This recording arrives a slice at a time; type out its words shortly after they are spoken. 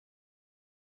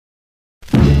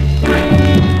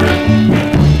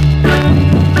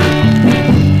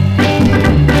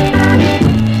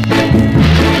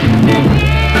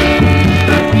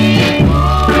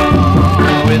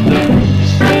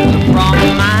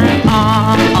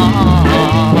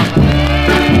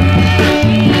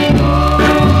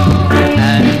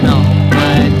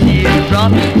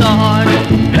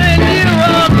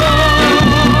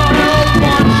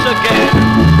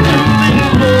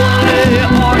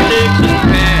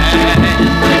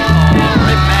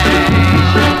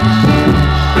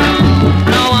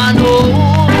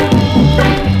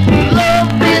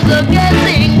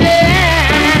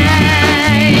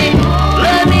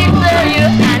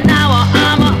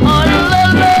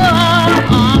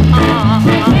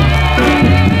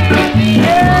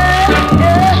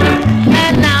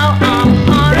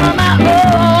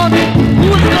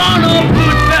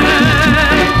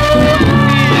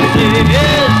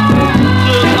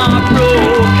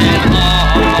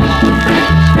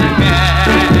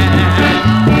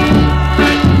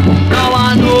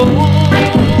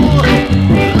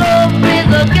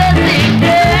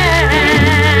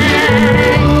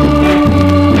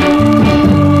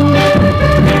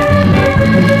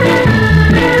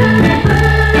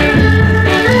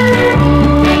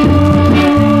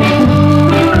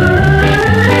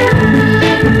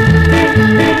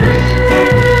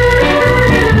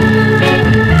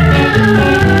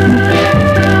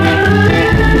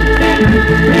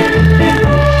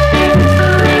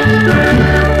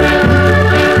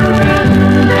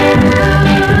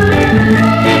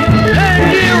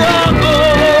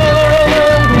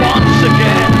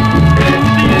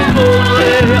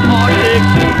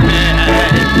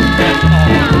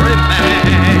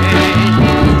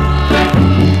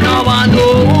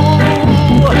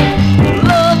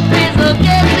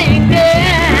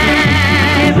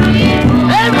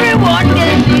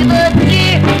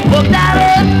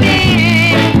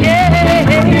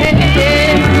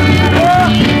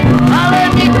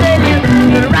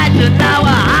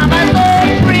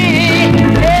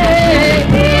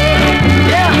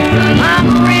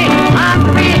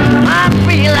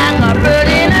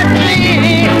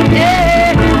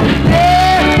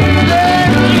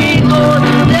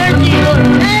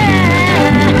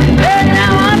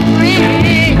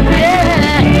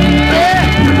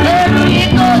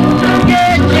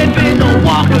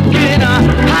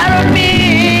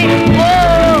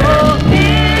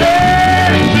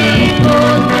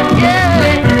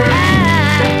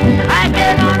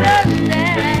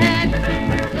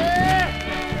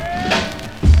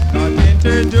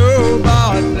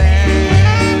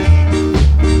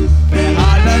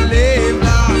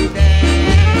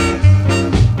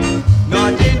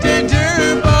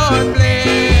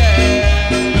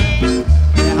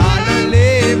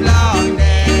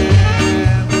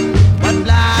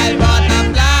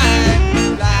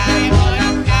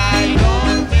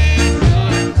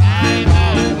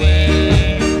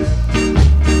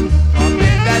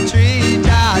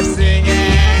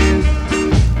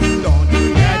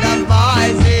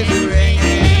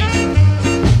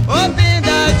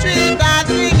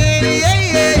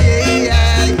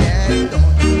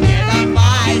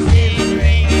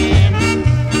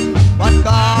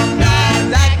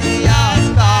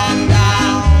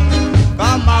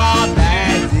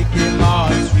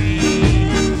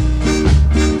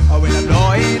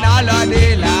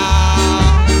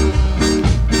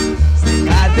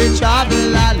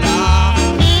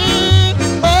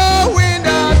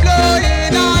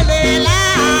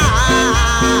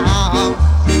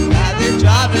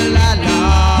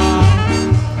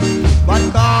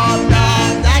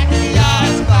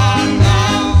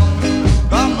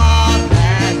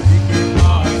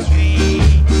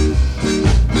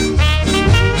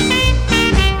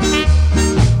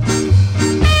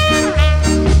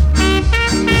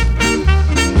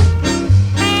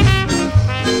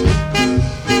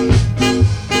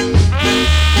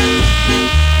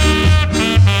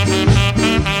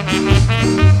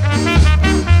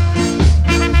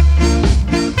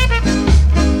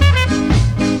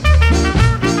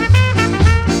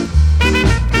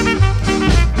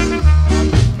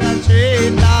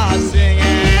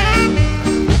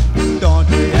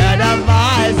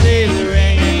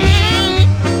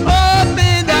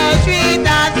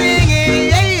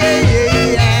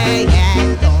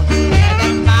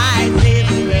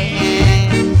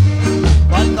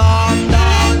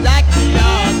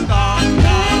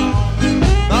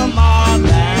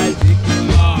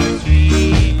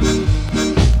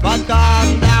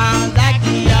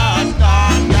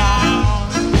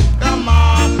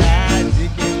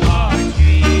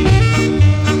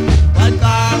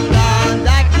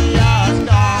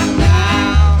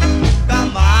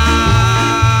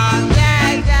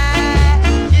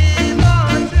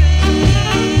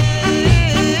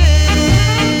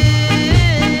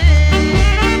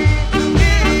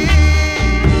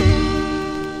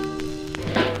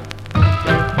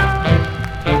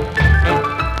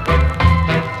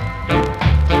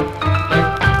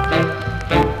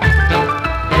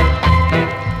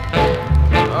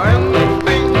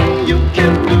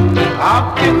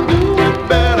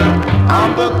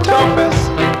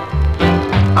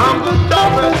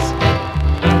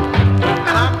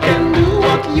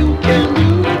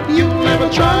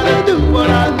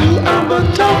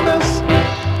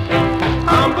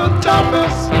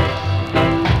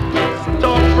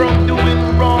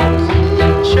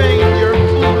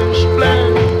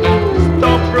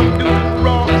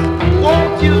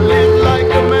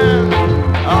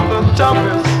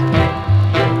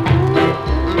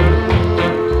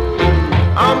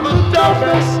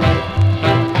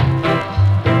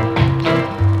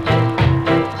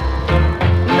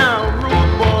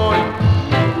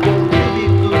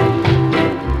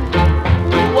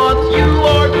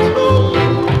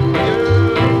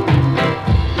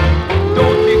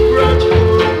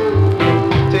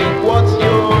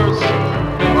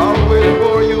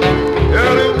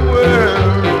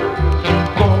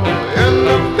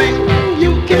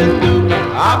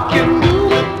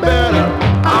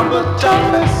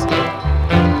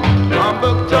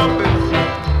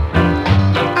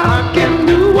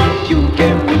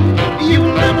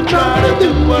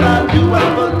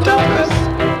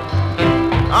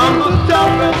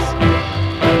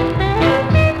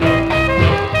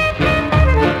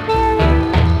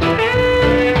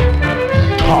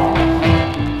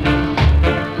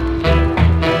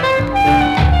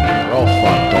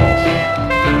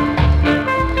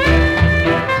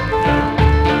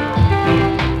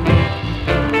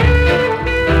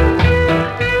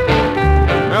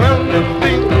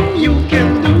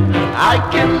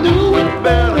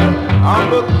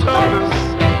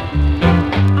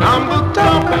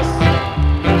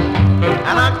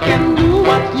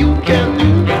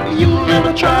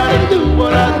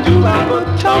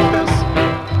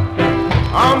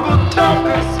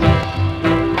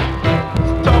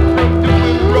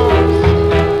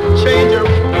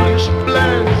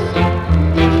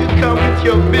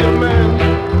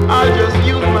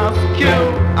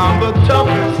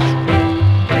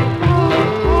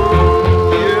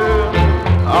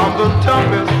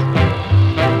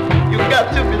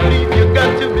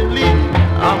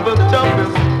I'm the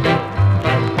toughest.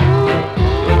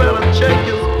 You better check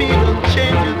your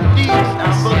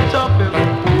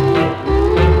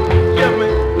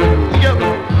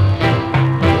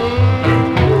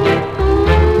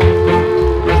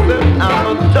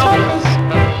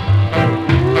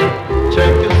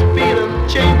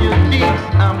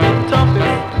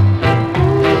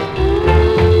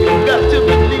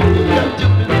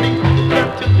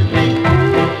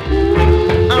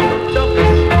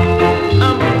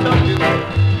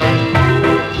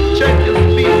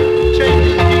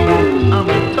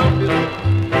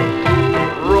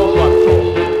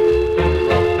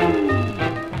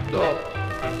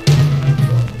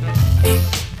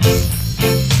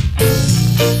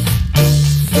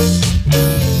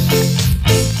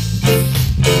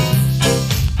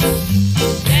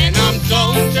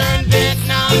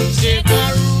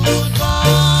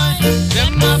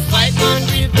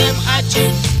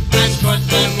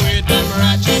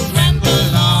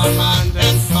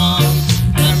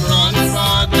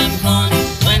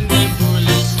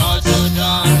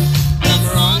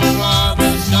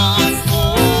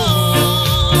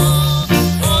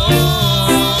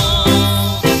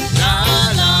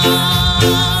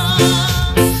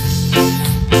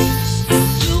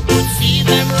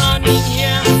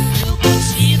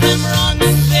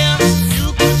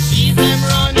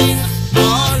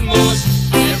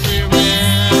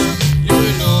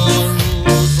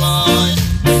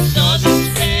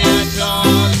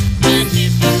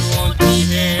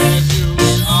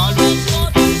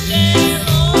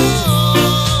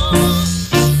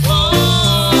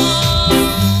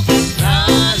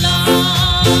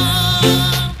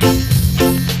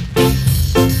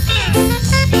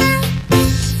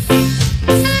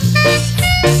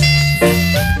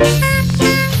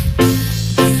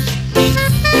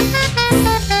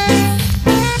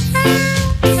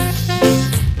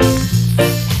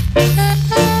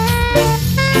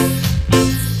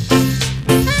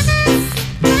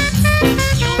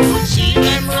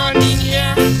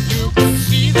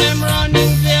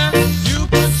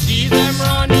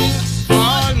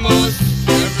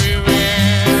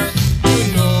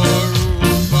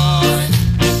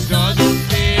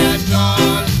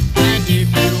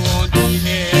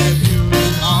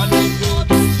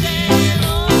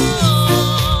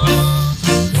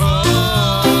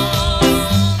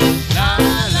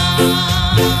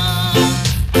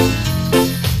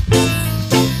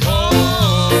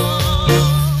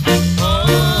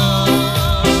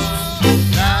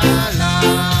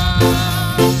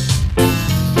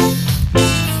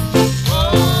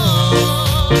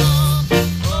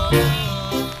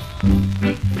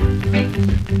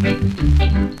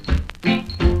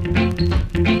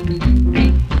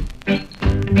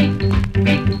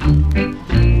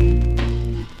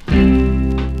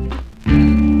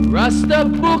Rasta,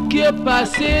 book your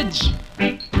passage,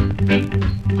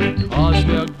 'cause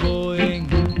we're going,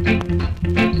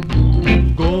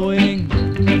 going,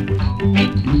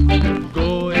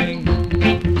 going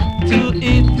to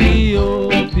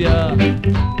Ethiopia,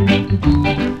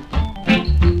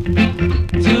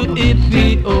 to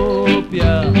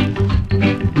Ethiopia,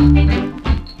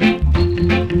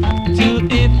 to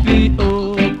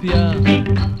Ethiopia.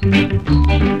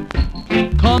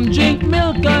 Come drink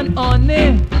milk and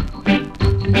honey,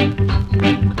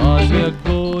 'cause we're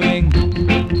going,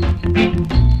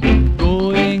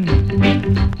 going,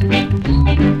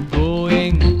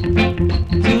 going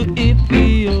to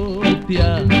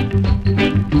Ethiopia,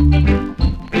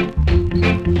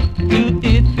 to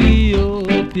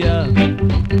Ethiopia,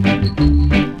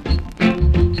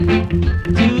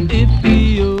 to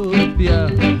Ethiopia.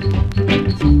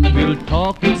 We'll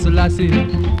talk with Selassie,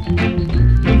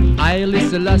 Haile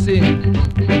Selassie.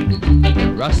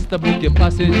 Rasta, book your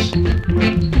passage,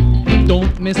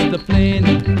 don't miss the plane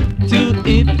to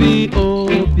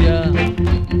Ethiopia,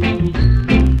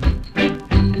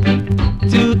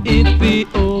 to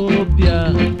Ethiopia,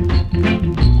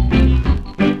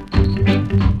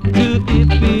 to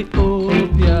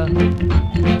Ethiopia.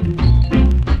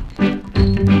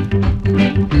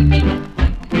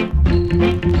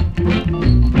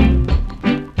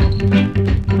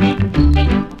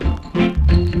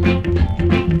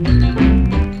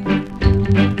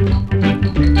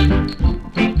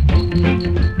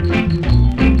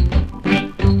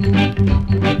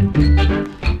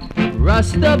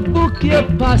 Rasta, book your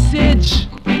passage,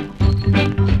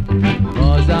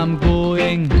 'cause I'm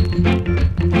going,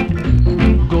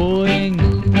 going,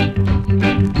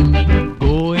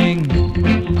 going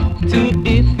to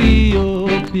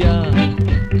Ethiopia,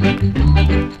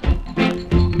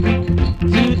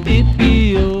 to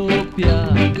Ethiopia,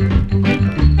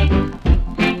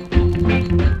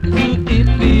 to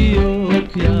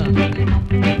Ethiopia.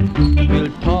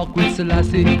 We'll talk with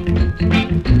Selassie,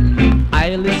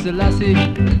 Haile Selassie,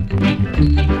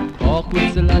 talk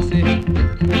with Selassie,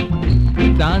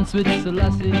 dance with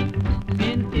Selassie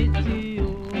in Ethiopia.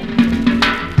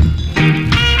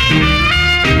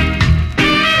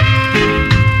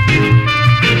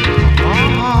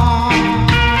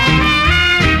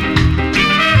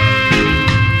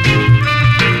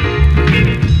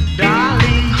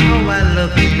 Darling, how I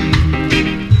love you,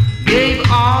 gave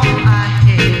all I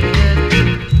had.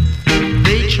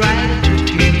 They tried to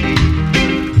take you.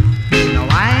 Now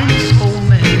I'm so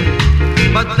mad,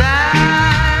 but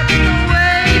that's the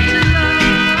way to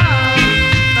love.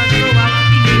 That's how I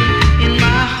feel in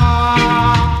my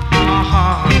heart.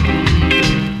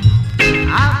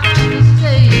 I've got to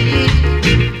say,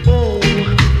 oh,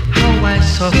 how I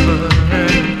suffer,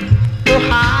 oh,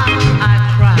 how I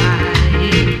cry.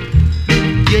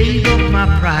 Gave up my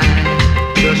pride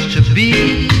just to be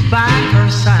by her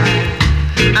side,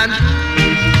 and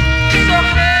so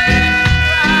here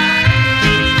I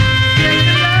take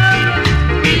love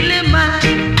really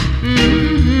mine.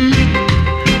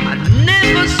 I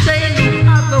never say no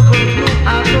other word, no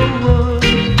other word.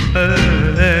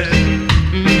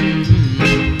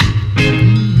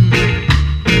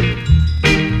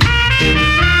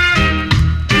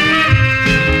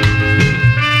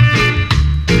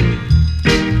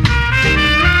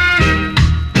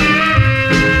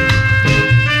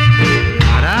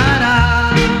 Da da da.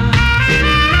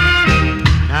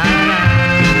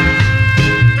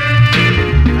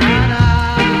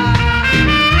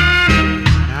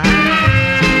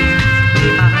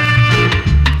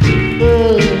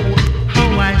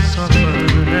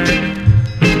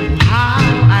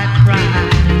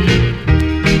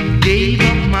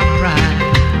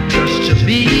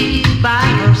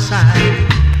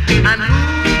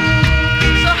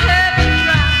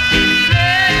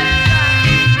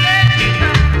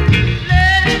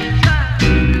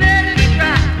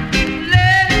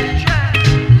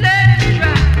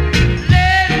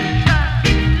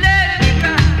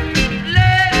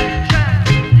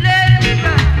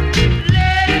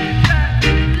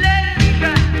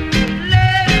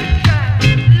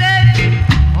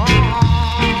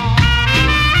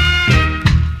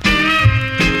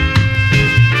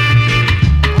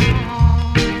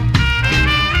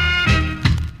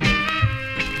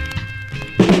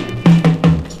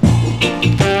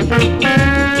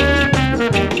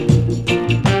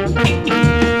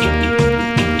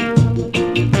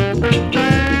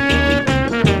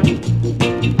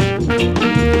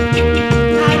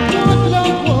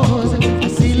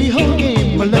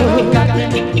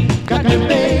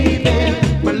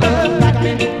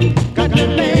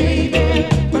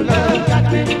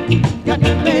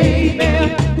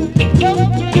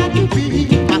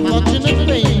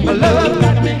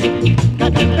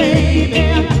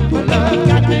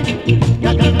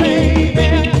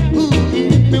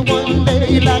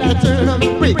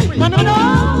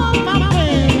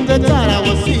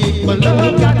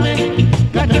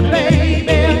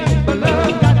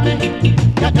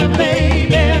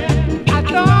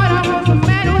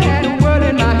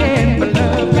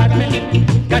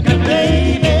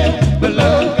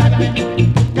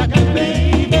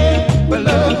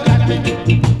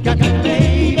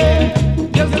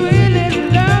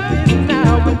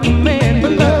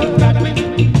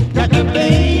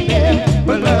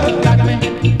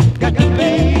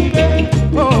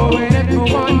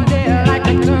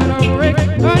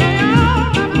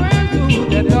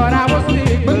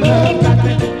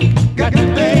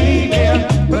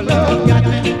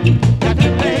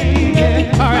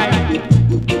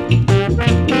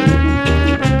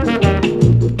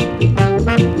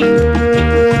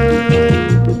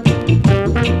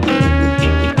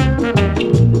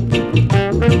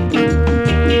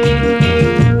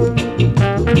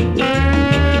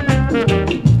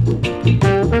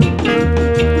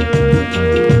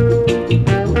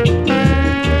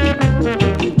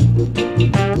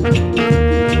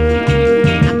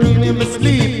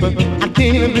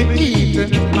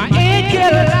 My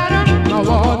angel ladder, I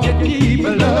want to keep.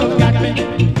 But love got me,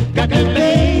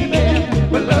 baby.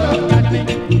 But love got me,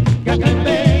 baby.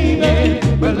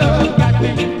 But love got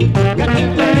me, baby. Love got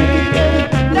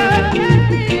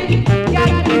me, got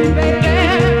me, baby.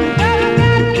 Love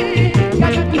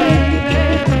got me,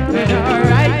 baby. All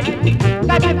right,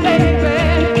 got me, baby.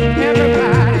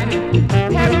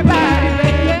 Everybody,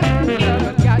 baby.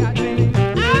 Love got me.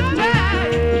 I'm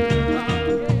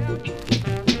tired.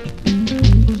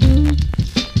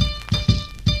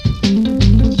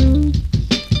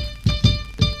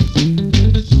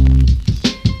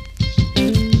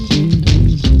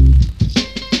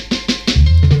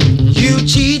 You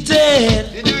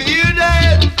cheated. Did you hear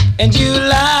that? And you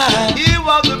lied. Hear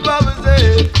what the Bible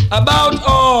said. About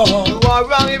all You are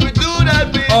wrong if you do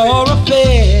that, baby. or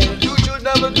affair. You should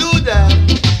never do that.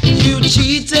 You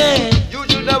cheated You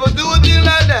should never do a thing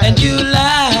like that. and you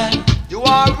lied. You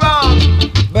are wrong.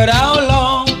 But how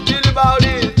long Tell about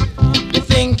it. you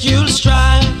think you'll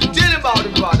strive? Tell about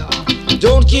it, brother.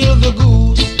 Don't kill the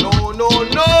goose, No,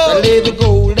 but lay the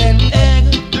golden egg.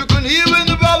 You can hear when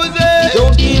the Bible says.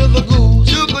 Don't kill the goose,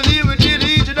 You can hear it till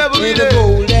each and every lay the day.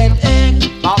 golden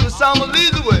egg. Papa Sam will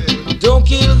lead the way. Don't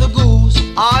kill the goose,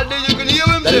 All day you can hear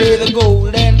him but lay say. the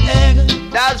golden egg.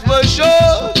 That's for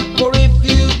sure. For if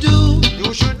you do,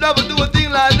 You should never do a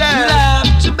thing like you'll that.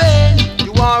 have to beg.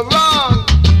 You are wrong.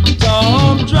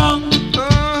 Tom drunk,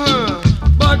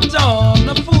 but Tom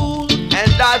the fool. And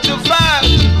that's a fact.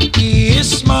 He is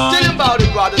smart, Tell him about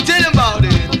it, brother. Tell him about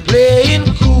it. playing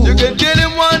cool, You can tell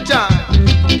him one time.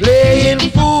 playing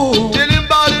fool. Tell him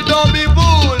about it, don't be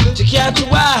fooled. To catch a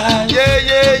wise, Yeah,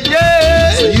 yeah,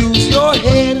 yeah. so use your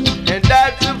head And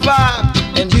that's a fact.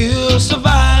 and you'll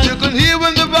survive. You can hear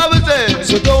when the Bible says.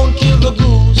 So don't kill the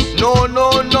goose, No,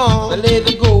 no, no. but lay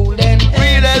the golden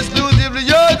Real egg. exclusively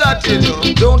yours, I tell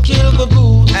you. Don't kill the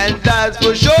goose, And that's for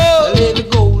but sure. lay the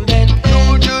golden You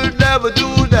egg. should never do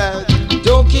that.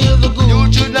 Don't kill the You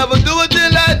goose, should never do a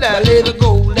thing like but that. lay the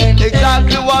golden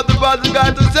Exactly egg. what the brother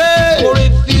got to say. For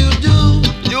if you do,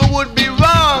 You would be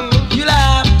wrong. you'll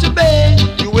have to beg.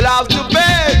 You will have to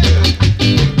beg.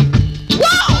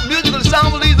 Wow! Musical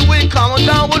sound will lead the way, come on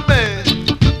down with me.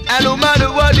 And no matter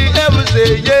what they ever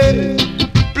say, yeah.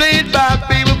 Play it back,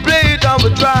 people, play it on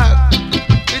the track.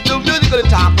 It's a musical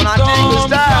top when I take the Tom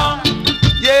style.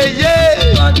 drunk, Yeah,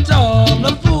 yeah. but Tom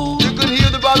the fool. You can hear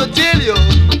the brother tell you.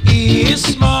 He is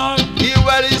smart, Hear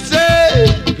what he say.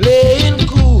 playing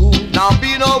cool. Now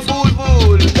be no fool.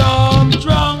 Tom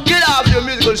drunk, Get off your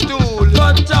musical stool.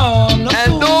 but Tom the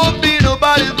And fool. don't be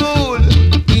nobody's fool.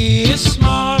 He is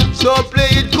smart, So play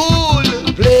it cool.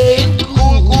 playing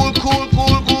Cool, cool. cool,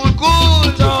 cool, cool, cool,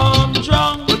 cool. Tom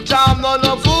drunk, But Tom not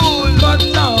no fool. but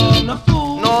Tom the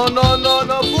fool. No, no, no,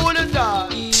 no fool at all.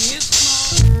 He is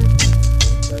smart.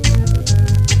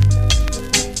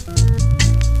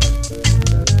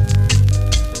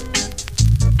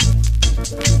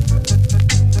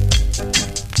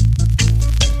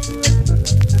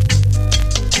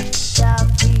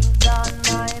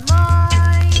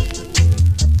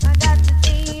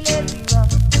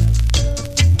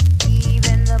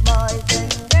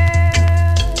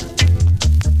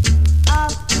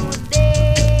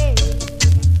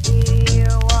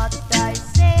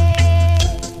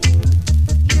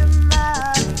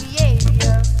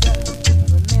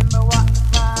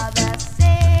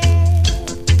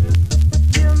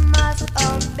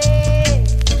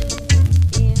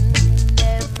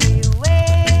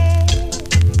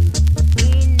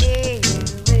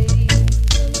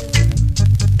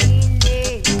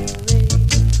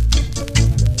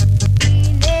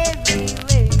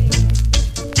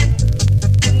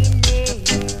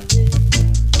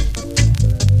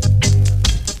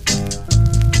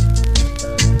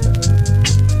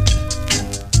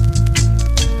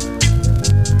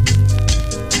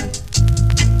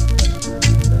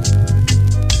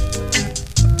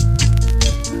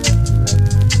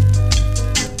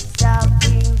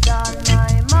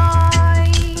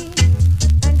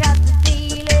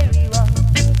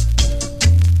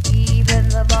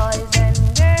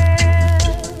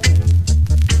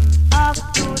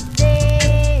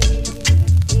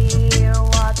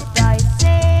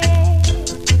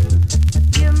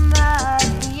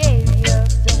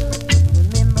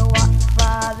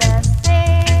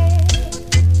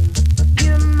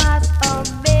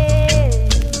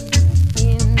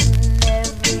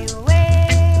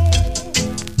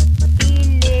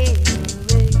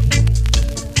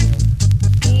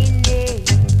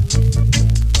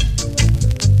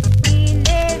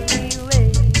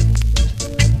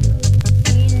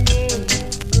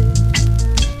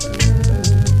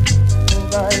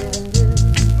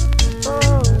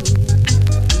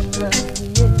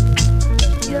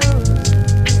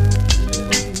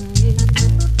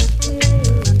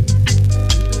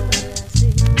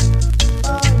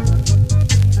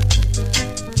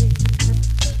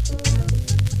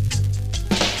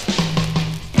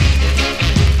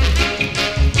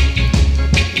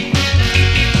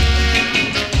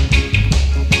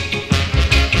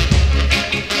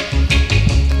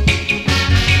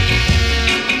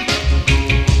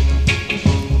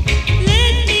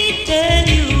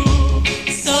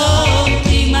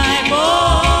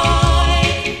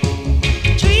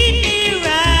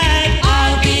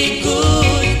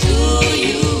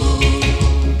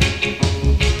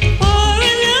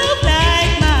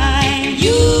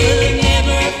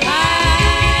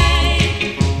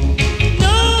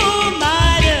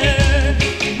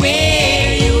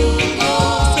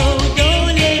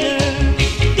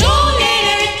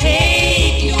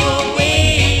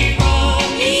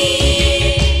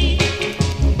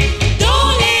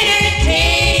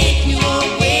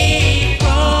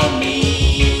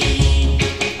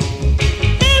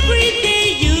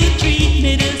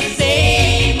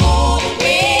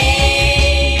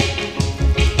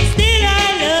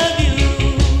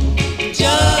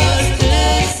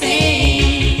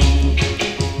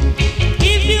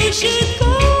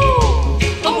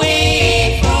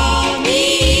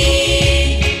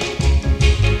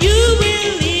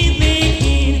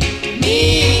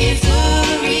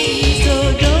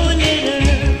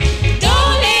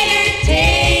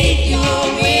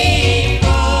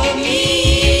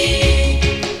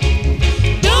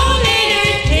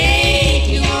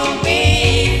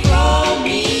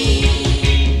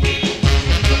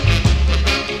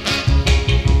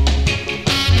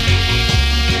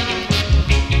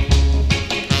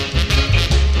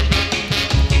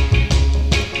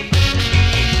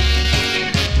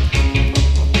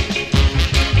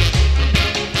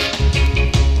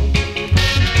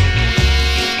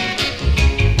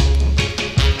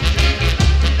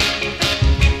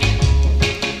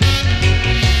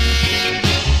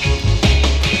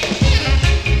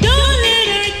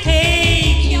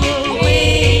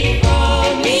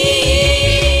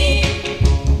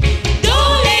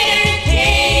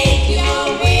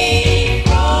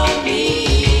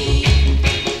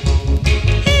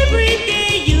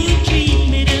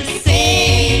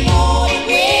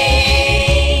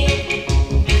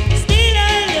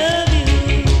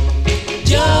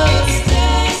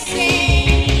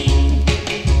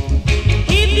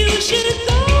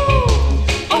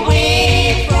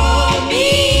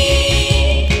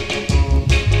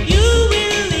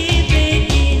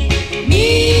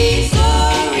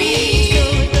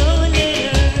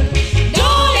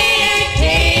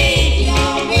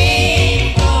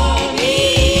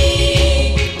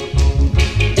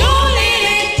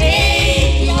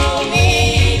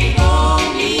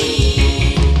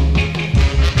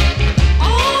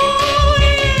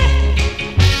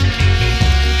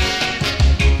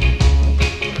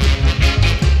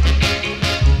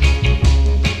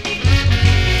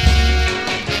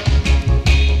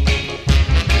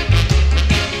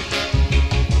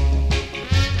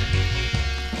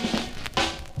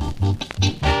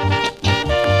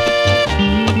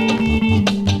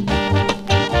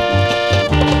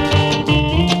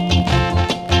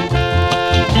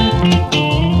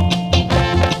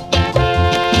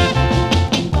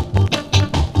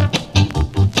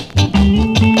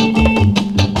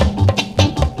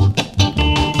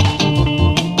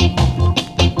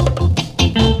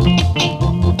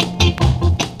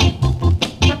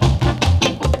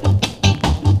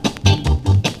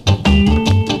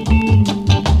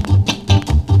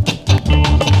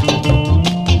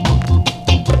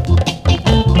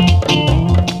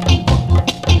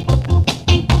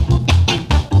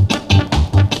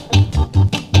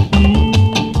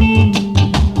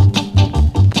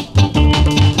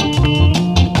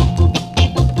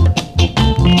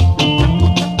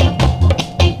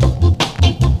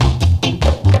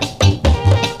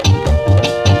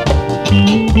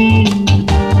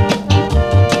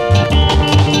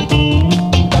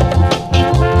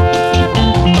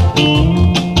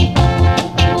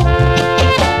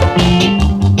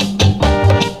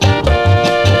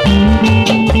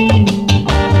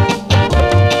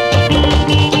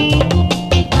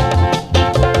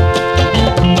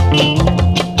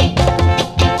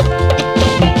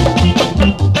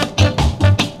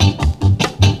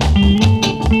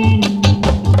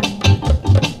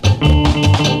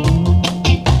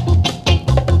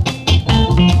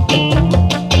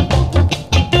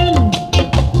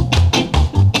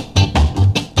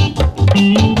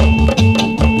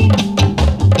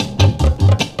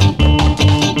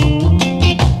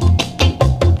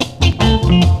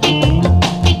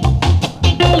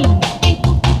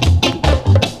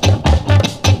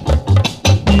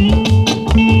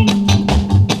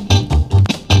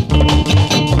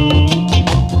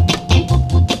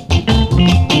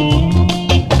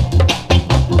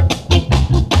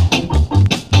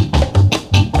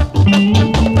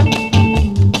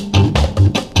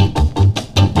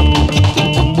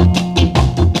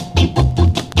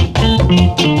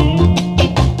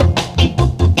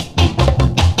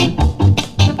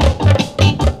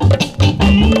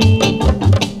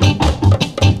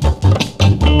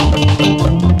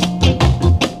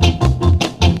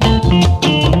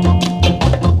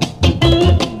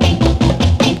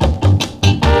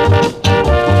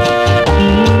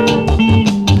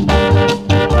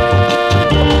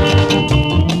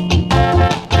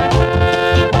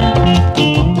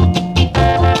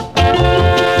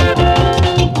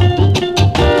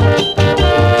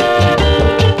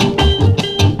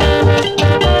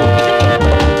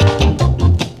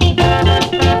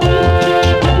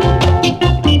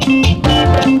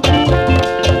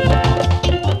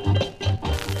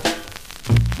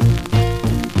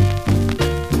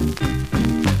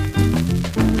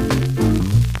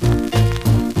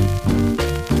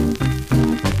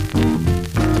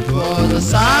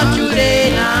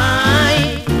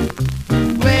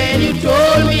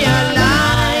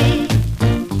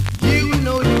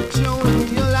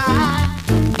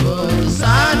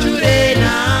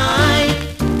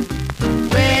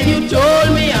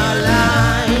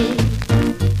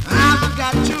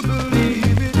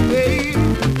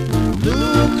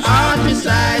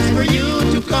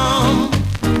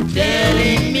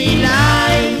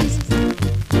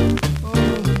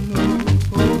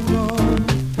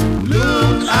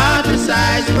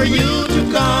 for you to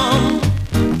come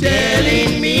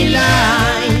telling me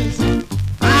lies.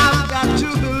 I've got to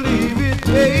believe it,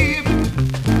 babe.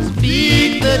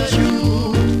 Speak the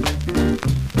truth,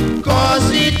 'cause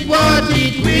it's what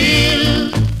it will.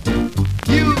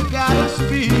 You gotta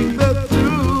speak the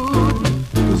truth,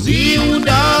 'cause he who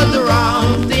does the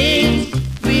wrong things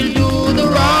will do the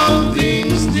wrong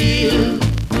things still.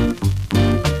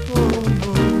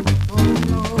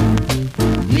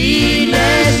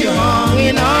 Needless, you're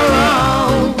hanging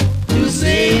around.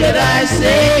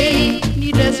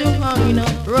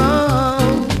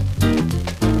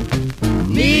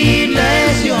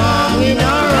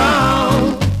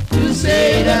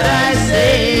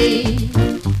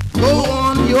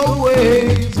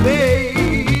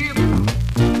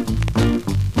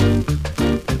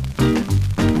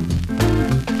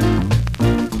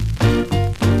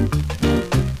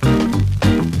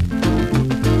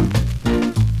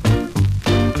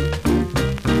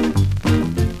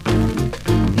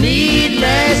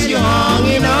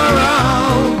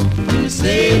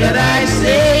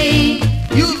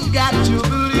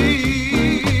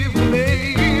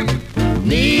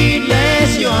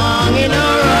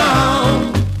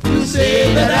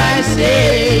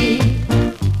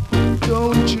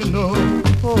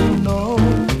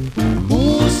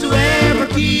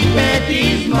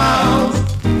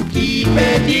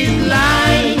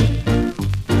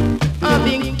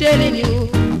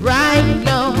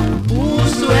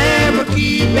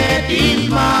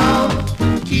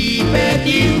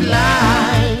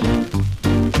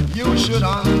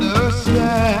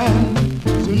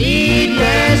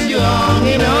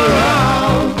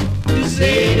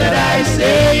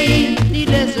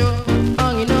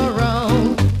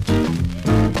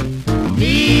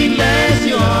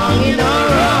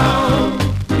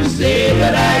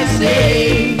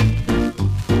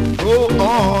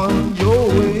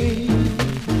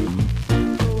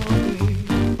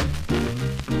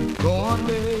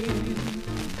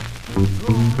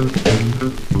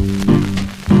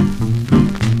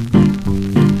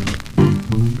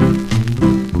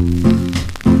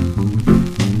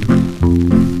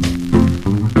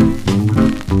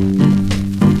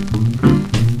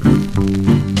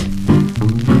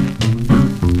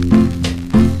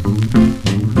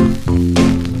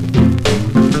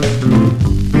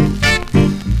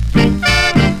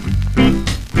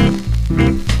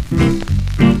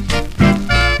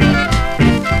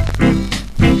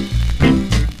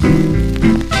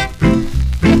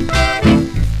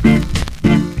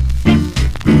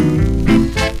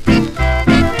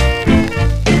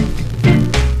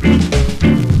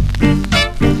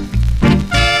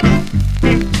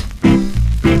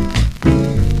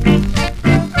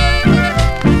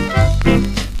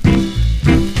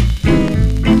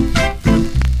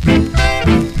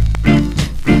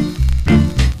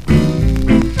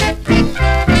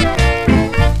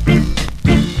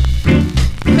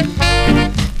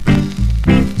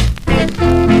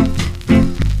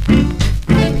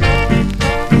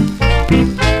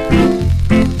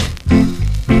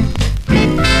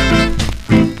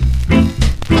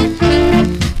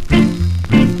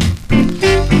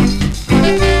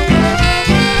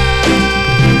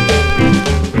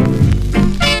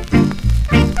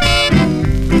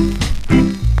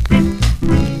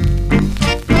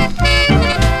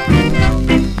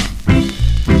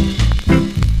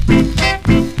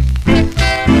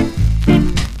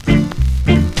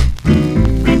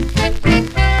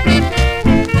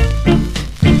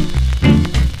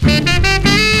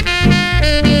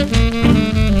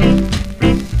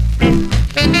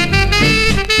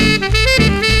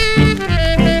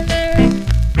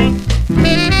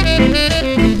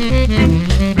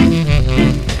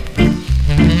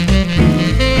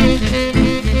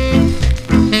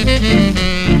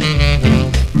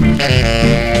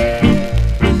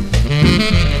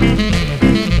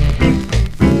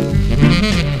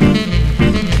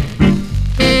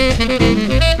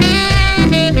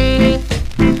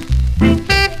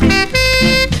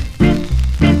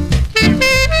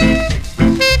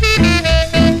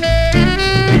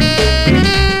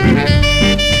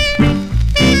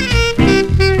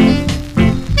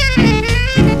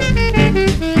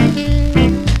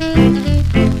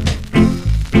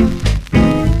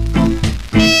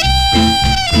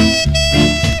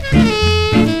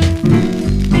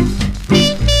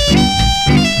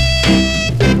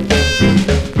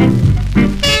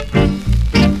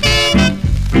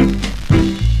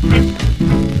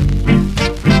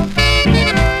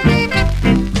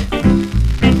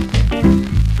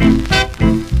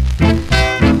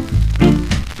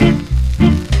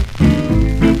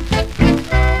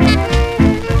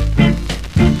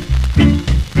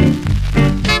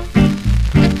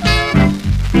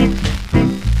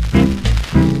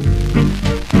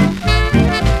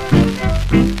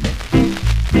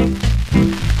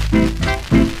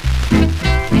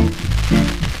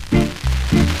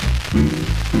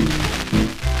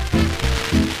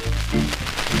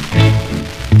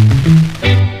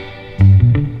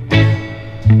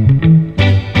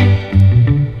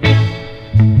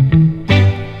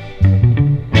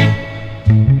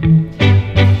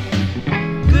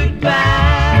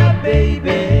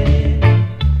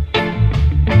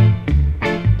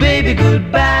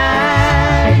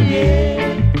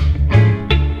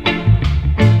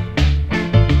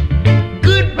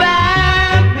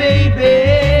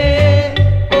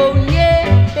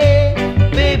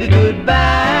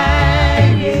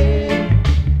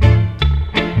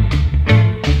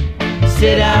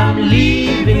 Said I'm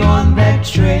leaving on that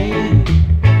train.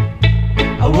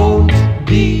 I won't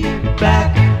be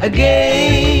back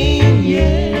again,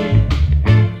 yeah.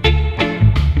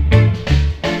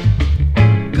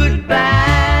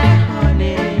 Goodbye,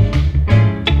 honey.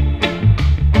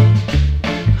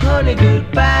 Honey,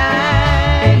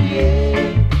 goodbye, yeah.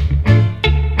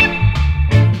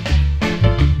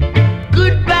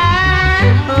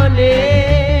 Goodbye,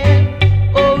 honey.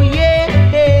 Oh, yeah.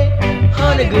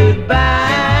 Honey, goodbye,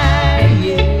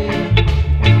 yeah.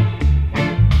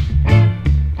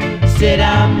 Said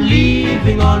I'm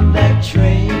leaving on that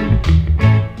train.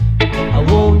 I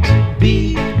won't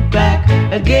be back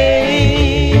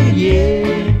again,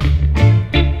 yeah.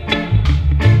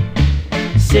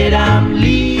 Said I'm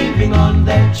leaving on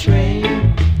that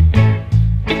train.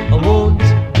 I won't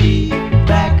be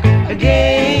back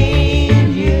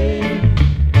again, yeah.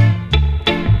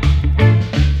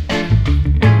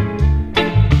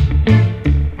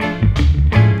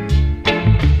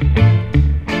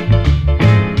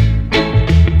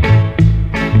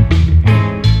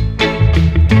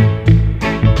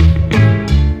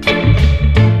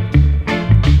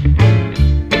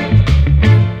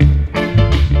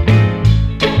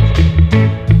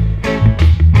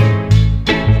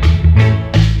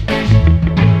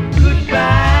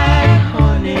 Goodbye,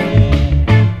 honey.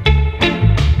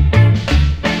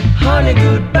 Honey,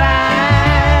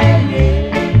 goodbye,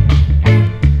 yeah.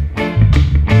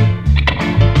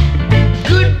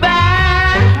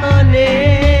 Goodbye,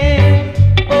 honey.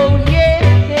 Oh,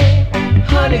 yeah.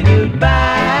 Honey,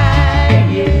 goodbye,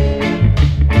 yeah.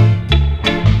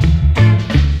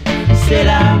 Said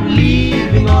I'm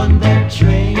leaving on that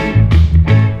train.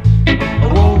 I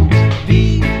won't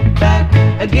be back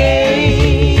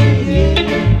again, yeah.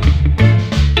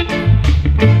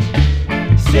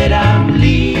 Said I'm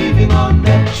leaving on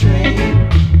that train.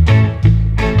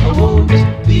 I won't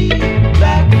be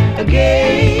back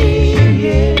again,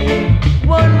 yeah.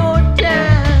 One more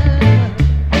time.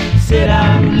 Said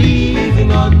I'm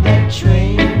leaving on that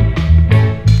train.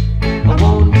 I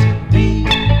won't be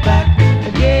back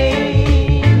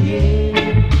again,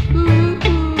 yeah.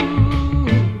 Ooh.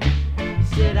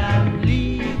 Said I'm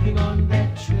leaving on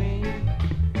that train.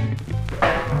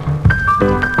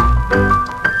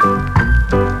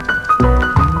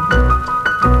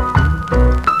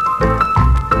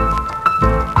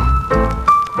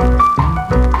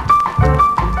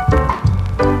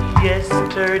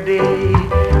 Yesterday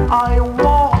I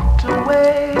walked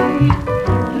away,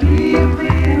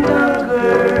 leaving a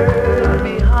girl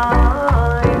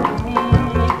behind me.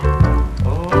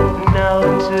 Now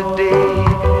today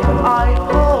I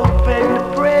hope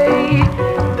and pray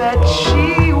that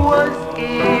she was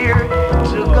here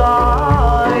to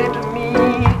guide me.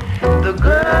 The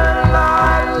girl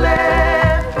I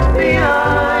left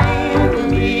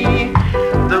behind me,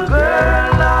 the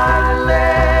girl I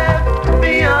left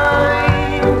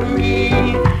behind me,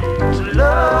 to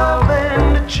love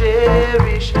and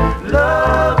cherish,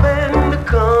 love and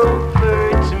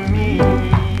comfort me.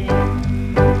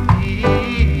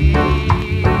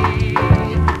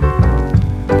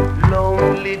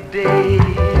 Lonely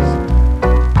days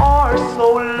are so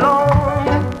long,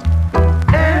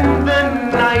 and the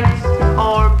nights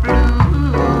are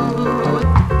blue.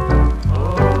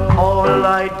 All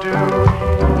I do